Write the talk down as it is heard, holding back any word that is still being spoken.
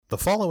The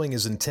following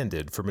is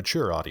intended for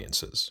mature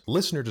audiences.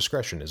 Listener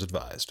discretion is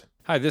advised.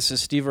 Hi, this is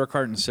Steve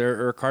Urquhart and Sara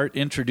Urquhart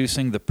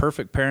introducing the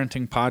Perfect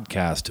Parenting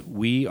Podcast.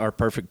 We are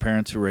perfect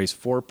parents who raise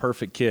 4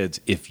 perfect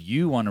kids. If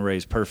you want to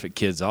raise perfect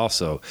kids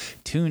also,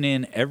 tune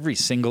in every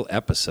single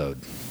episode.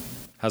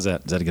 How's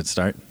that? Is that a good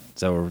start? Is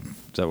that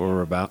what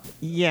we're about?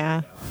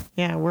 Yeah,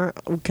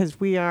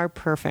 because we are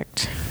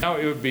perfect. No,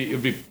 it would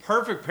be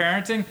perfect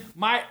parenting.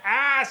 My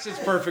ass is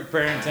perfect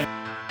parenting.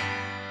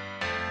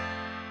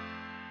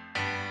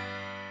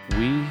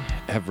 We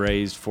have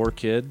raised 4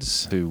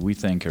 kids who we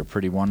think are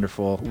pretty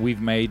wonderful. We've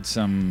made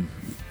some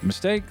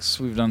mistakes.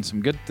 We've done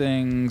some good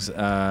things.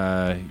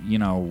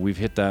 We've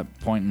hit that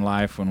point in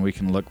life when we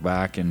can look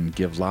back and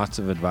give lots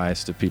of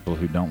advice to people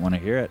who don't want to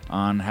hear it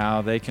on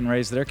how they can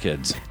raise their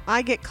kids.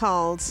 I get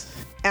calls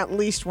at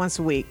least once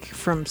a week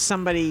from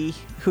somebody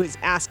who is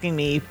asking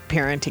me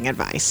parenting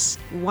advice.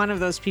 One of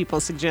those people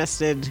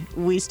suggested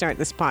we start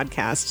this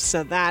podcast,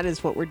 so that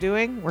is what we're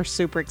doing. We're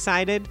super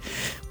excited.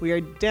 We are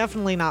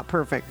definitely not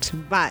perfect,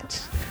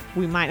 but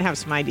we might have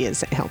some ideas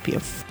that help you.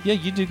 Yeah,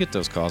 you do get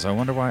those calls. I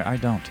wonder why I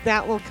don't.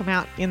 That will come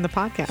out in the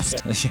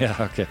podcast. Yeah,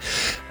 okay.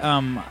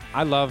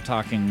 I love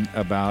talking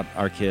about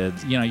our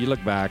kids. You know, you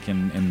look back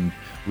and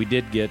we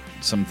did get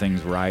some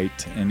things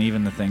right, and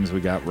even the things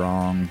we got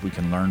wrong, we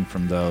can learn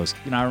from those.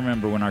 You know, I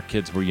remember when our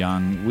kids were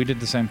young, we did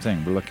the same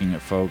thing. We're looking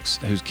at folks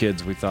whose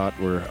kids we thought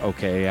were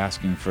okay,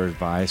 asking for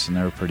advice, and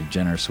they were pretty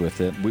generous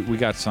with it. We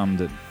got some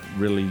that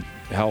really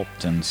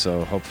helped, and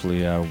so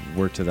hopefully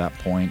we're to that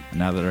point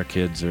now that our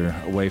kids are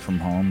away from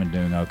home and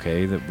doing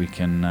okay, that we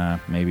can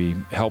maybe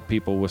help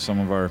people with some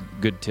of our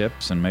good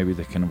tips, and maybe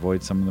they can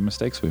avoid some of the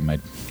mistakes we made.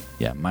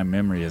 Yeah, my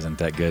memory isn't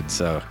that good,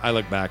 so I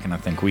look back and I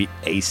think we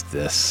aced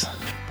this.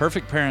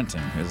 Perfect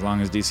parenting, as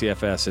long as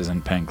DCFS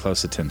isn't paying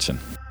close attention.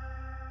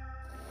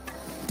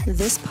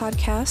 This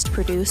podcast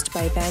produced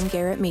by Van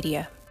Garrett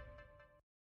Media.